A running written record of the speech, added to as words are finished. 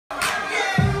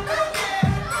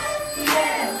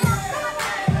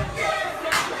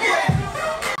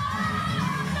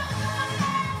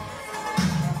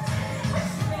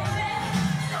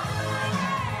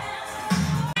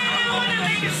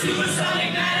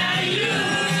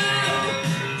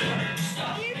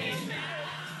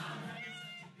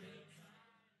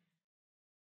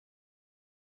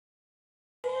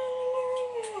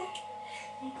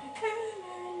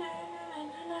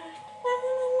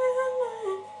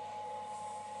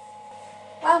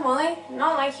Wow, Molly,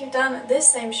 not like you've done this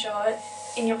same shot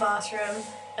in your bathroom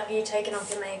of you taking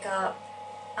off your makeup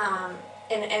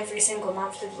in every single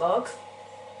monthly vlog.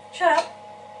 Shut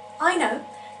up. I know,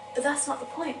 but that's not the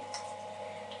point.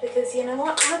 Because you know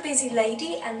what? I'm a busy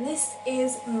lady and this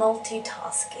is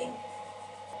multitasking.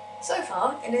 So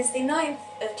far, it is the 9th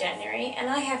of January and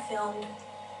I have filmed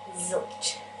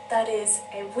zilch. That is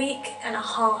a week and a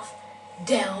half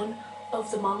down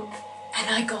of the month and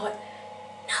I got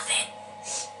nothing.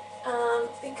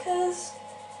 Because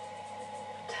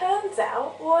turns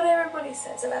out what everybody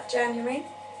says about January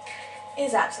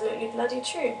is absolutely bloody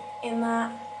true, in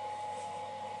that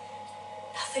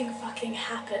nothing fucking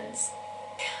happens.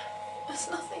 There's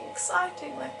nothing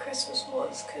exciting like Christmas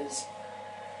was, because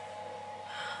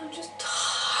I'm just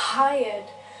tired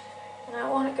and I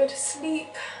want to go to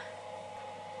sleep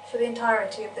for the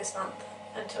entirety of this month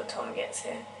until Tom gets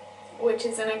here, which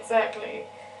is in exactly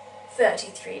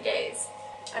 33 days.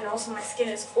 And also my skin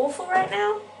is awful right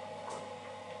now.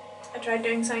 I tried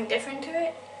doing something different to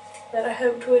it that I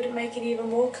hoped would make it even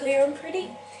more clear and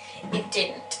pretty. It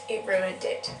didn't. It ruined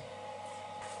it.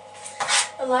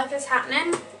 But life is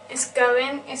happening. It's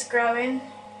going. It's growing.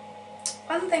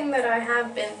 One thing that I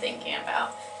have been thinking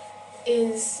about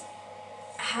is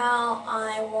how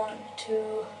I want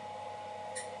to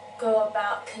go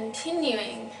about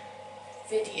continuing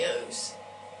videos.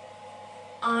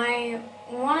 I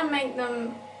want to make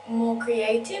them more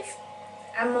creative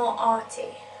and more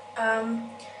arty.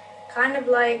 Kind of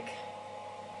like,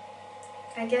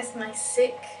 I guess my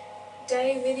sick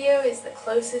day video is the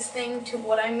closest thing to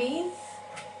what I mean,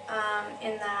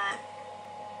 in that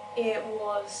it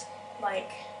was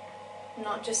like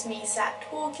not just me sat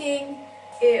talking,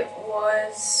 it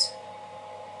was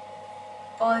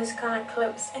all these kind of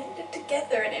clips edited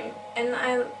together and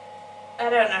I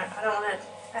don't know, I don't want to,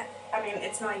 I mean,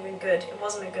 it's not even good. It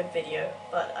wasn't a good video,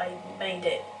 but I made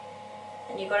it.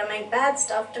 And you gotta make bad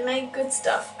stuff to make good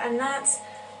stuff. And that's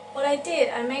what I did.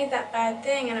 I made that bad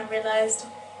thing and I realized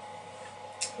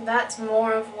that's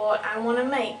more of what I want to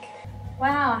make.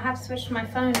 Wow, I have switched my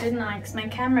phone, didn't I? Because my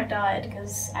camera died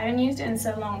because I haven't used it in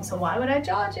so long, so why would I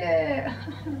charge it?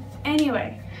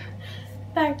 Anyway,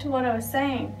 back to what I was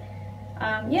saying.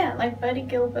 Yeah, like Bertie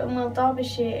Gilbert and Will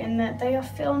Derbyshire, in that they are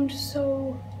filmed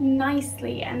so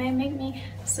nicely and they make me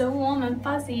so warm and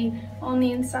fuzzy on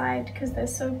the inside because they're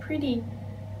so pretty.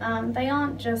 They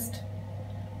aren't just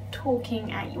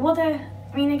talking at you. Well,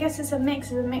 I mean, I guess it's a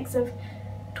mix of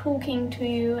talking to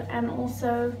you and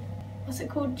also, what's it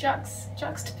called,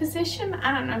 juxtaposition?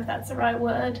 I don't know if that's the right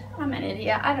word. I'm an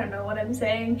idiot. I don't know what I'm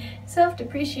saying.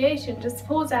 Self-depreciation just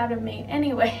pours out of me.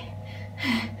 Anyway.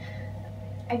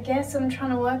 I guess I'm trying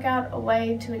to work out a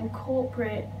way to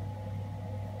incorporate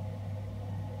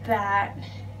that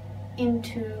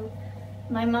into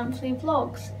my monthly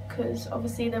vlogs, because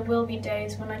obviously there will be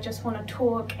days when I just want to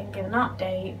talk and give an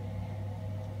update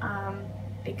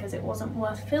because it wasn't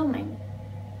worth filming.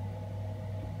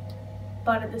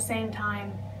 But at the same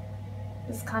time,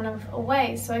 it's kind of a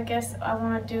way, so I guess I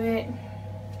want to do it.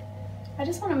 I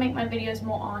just want to make my videos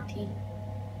more arty,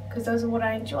 because those are what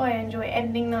I enjoy. I enjoy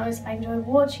editing those, I enjoy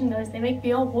watching those, they make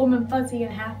me all warm and fuzzy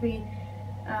and happy,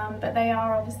 but they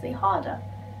are obviously harder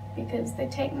because they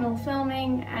take more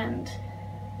filming and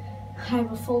I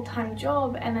have a full-time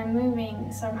job and I'm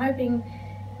moving, so I'm hoping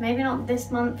maybe not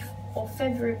this month or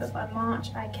February, but by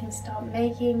March I can start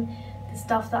making the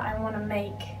stuff that I want to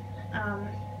make.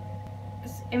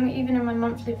 Even in my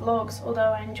monthly vlogs,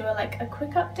 although I enjoy like a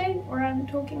quick update where I'm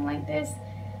talking like this,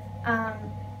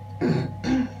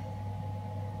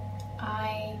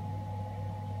 I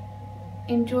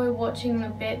enjoy watching the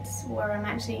bits where I'm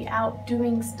actually out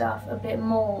doing stuff a bit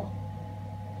more.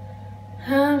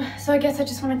 So I guess I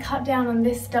just want to cut down on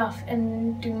this stuff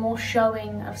and do more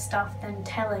showing of stuff than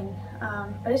telling.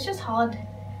 But it's just hard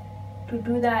to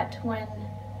do that when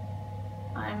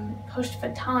I'm pushed for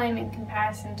time in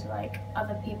comparison to like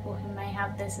other people who may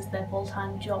have this as their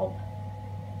full-time job.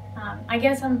 I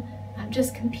guess I'm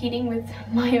just competing with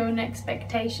my own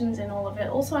expectations in all of it.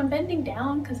 Also, I'm bending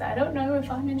down because I don't know if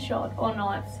I'm in shot or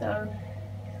not, so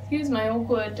excuse my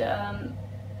awkward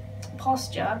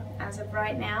posture as of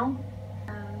right now.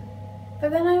 But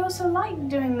then I also like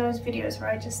doing those videos where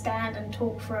I just stand and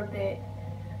talk for a bit.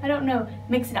 I don't know,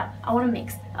 mix it up. I want to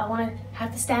mix. I want to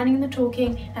have the standing and the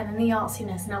talking and then the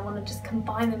artsiness, and I want to just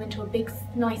combine them into a big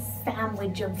nice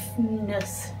sandwich of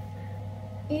ness.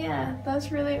 Yeah,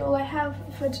 that's really all I have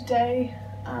for today.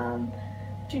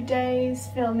 Today's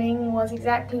filming was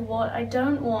exactly what I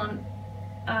don't want,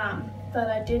 but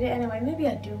I did it anyway. Maybe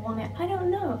I do want it, I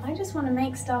don't know. I just want to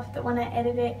make stuff that when I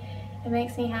edit it, it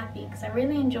makes me happy, because I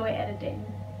really enjoy editing.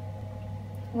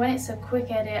 when it's a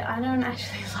quick edit, I don't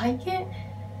actually like it.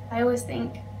 I always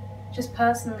think, just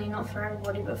personally, not for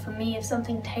everybody, but for me, if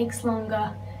something takes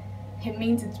longer, it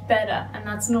means it's better, and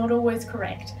that's not always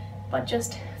correct. But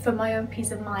just for my own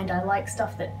peace of mind, I like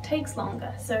stuff that takes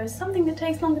longer. So something that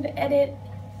takes longer to edit,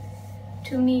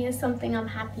 to me, is something I'm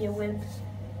happier with.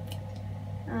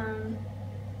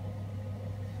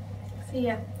 So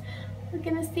yeah, we're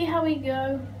gonna see how we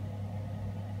go.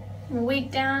 I'm a week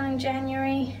down in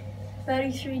January,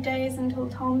 33 days until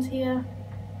Tom's here.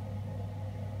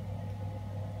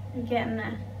 We're getting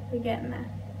there, we're getting there.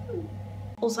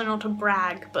 Also, not to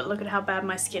brag, but look at how bad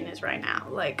my skin is right now.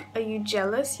 Like, are you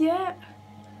jealous yet?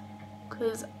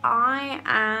 Because I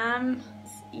am,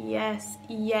 yes,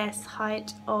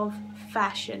 height of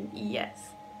fashion,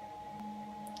 yes.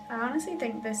 I honestly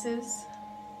think this is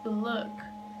the look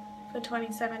for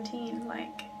 2017,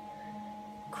 like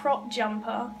crop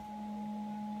jumper,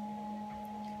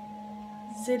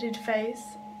 zitted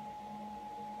face,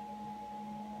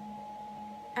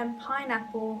 and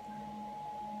pineapple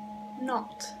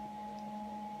knot,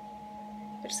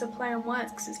 which is a play on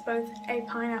words because it's both a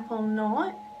pineapple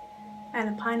knot and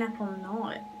a pineapple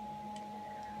knot.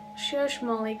 Shush,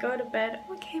 Molly, go to bed.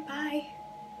 Okay, bye.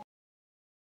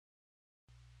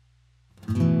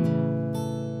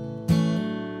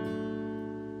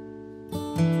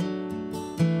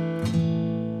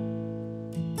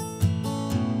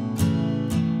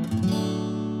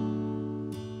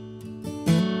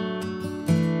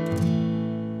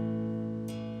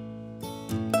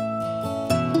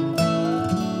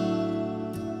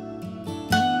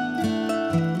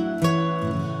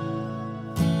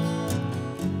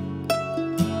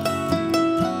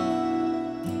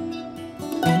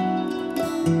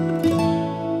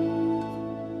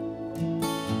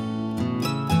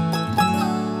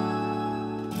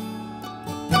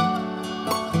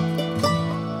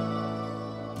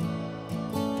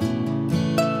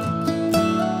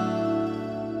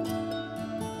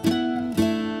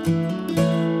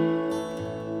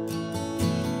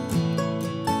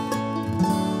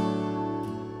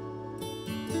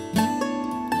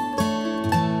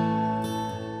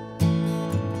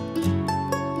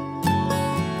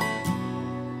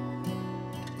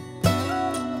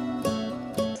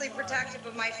 Protective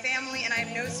of my family, and I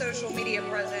have no social media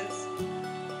presence.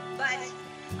 But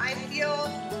I feel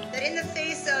that in the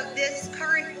face of this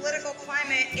current political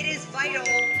climate, it is vital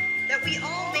that we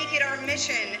all make it our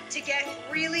mission to get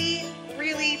really,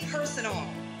 really personal.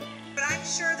 But I'm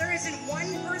sure there isn't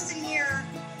one person here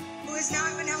who has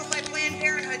not been helped by Planned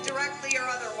Parenthood directly or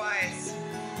otherwise.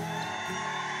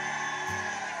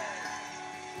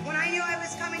 When I knew I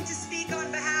was coming to speak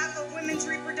on behalf of women's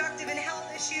reproductive and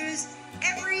health issues,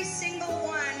 every single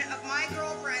one of my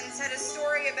girlfriends had a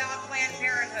story about Planned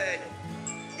Parenthood.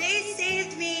 They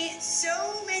saved me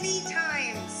so many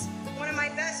times. One of my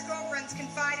best girlfriends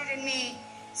confided in me,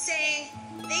 saying,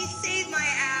 they saved my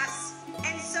ass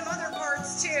and some other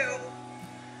parts too.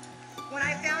 When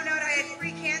I found out I had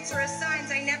precancerous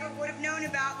signs I never would have known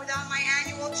about without my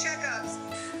annual checkups.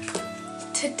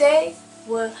 Today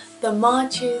were the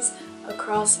marches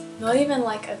across, not even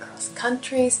like across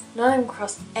countries, not even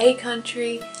across a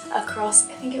country, across,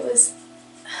 I think it was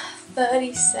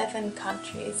 37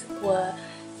 countries were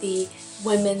the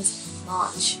Women's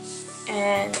March,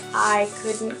 and I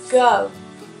couldn't go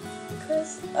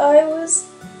because I was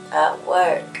at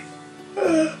work.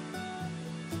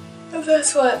 And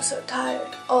that's why I'm so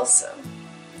tired also.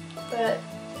 But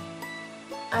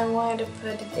I wanted to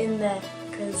put it in there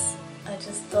because I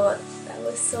just thought that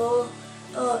was so,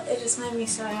 it just made me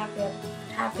so happy.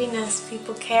 Happiness,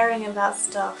 people caring about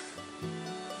stuff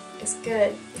is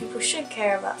good. People should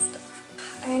care about stuff.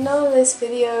 I know this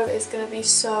video is going to be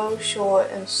so short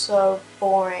and so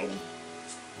boring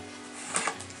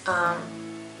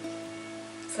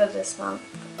for this month,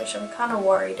 which I'm kind of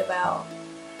worried about.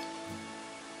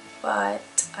 But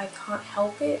I can't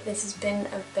help it. This has been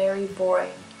a very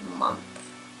boring month.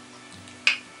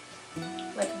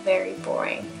 Like, very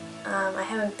boring. I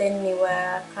haven't been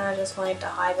anywhere. I kind of just wanted to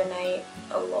hibernate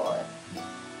a lot.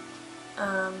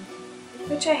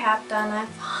 Which I have done.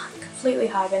 I've completely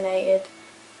hibernated.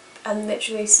 And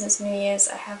literally since New Year's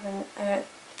I don't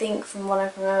think from what I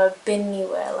can remember, been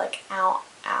anywhere like out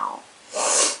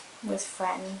with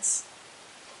friends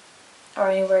or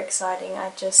anywhere exciting.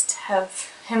 I just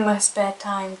have in my spare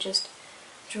time just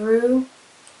drew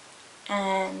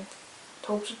and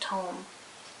talked to Tom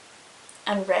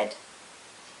and read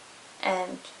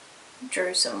and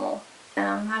drew some more. And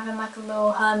I'm having like a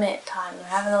little hermit time. I'm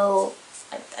having a little,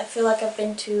 I feel like I've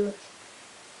been to,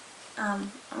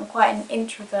 I'm quite an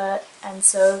introvert, and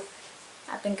so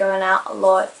I've been going out a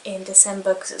lot in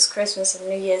December because it's Christmas and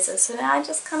New Year's, so now I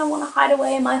just kind of want to hide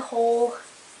away in my hole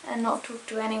and not talk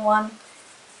to anyone.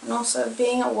 And also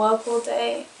being at work all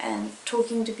day and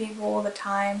talking to people all the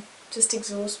time just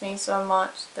exhausts me so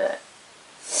much that,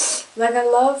 like, I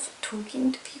love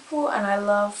talking to people and I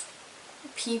love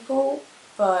people,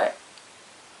 but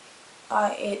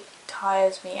it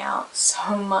tires me out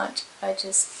so much. I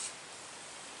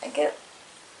get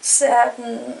sad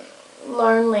and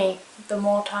lonely the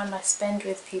more time I spend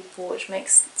with people, which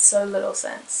makes so little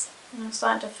sense. And I'm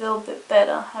starting to feel a bit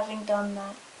better having done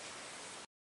that.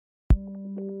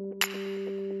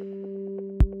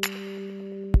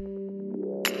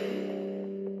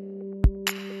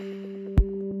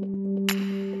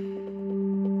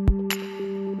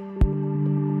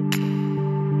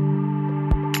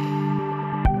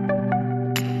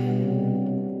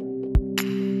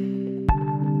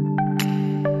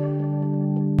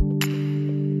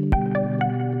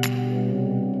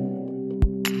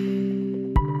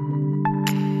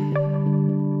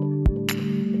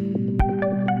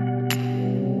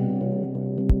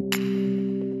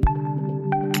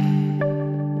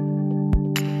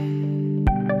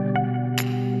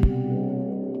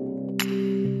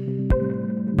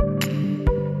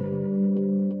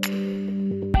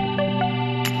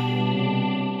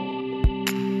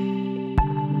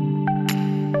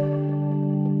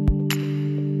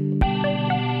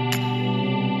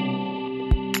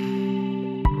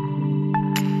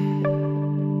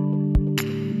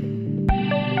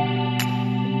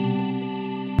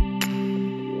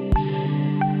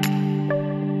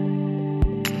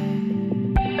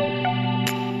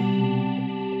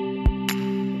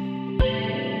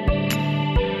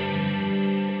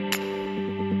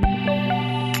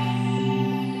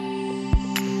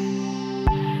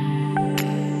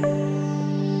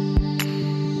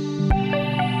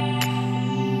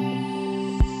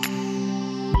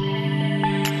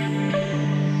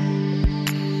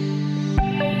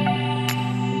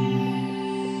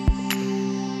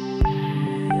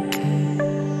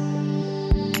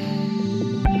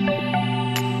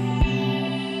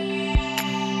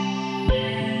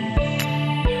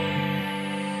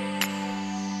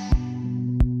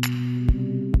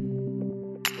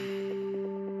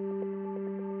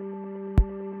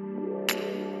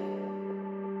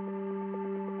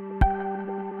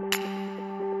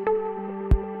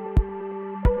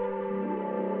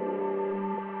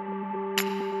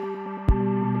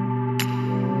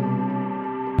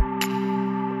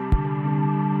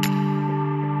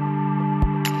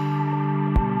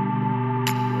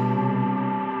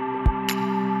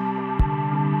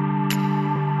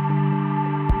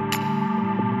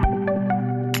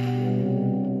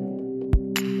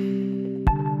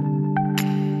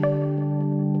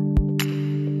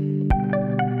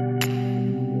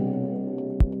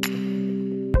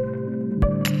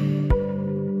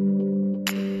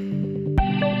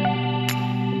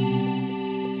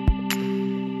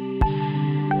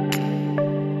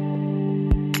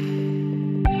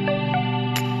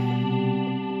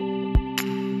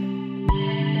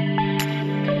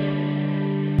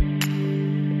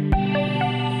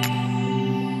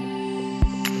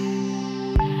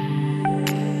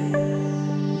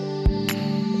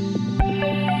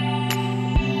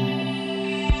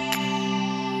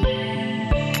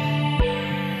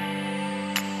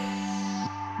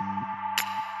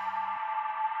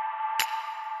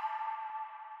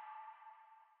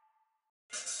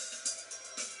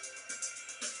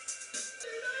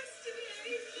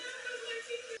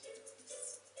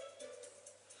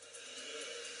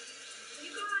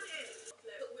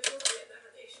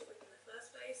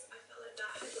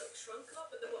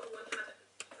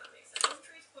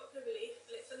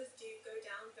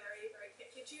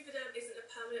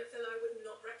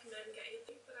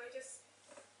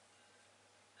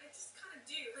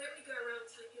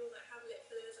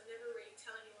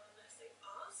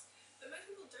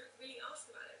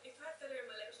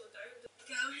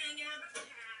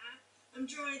 I'm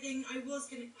driving. I got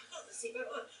the seatbelt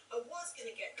on. I was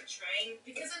gonna get the train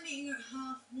because I'm meeting at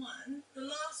 1:30. The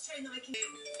last train that I can do.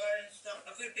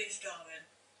 A good beef starving.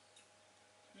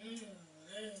 I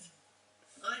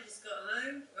just got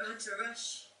home. I had to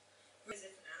rush.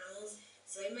 Different animals,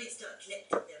 so I might start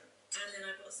collecting them. And then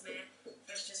I got some air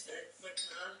fresheners for my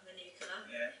car, the new car,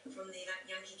 from the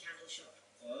Yankee Candle shop.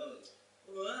 Whoa.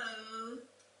 Whoa.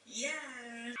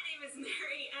 Yeah. My name is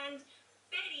Mary, and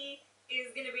Betty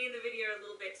is going to be in the video a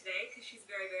little bit today because she's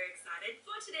very, very excited.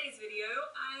 For today's video,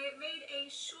 I made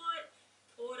a short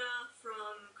order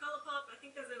from Colourpop. I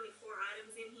think there's only 4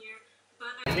 items in here,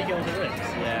 but I think on the list.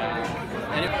 Yeah.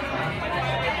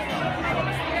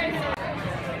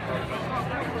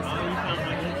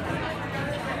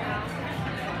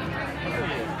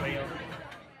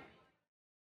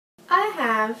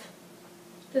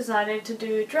 decided to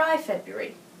do dry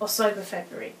February, or sober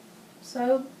February.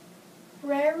 Sobrary?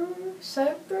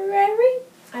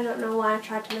 I don't know why I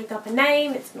tried to make up a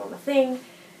name, it's not a thing.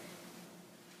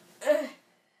 Ugh.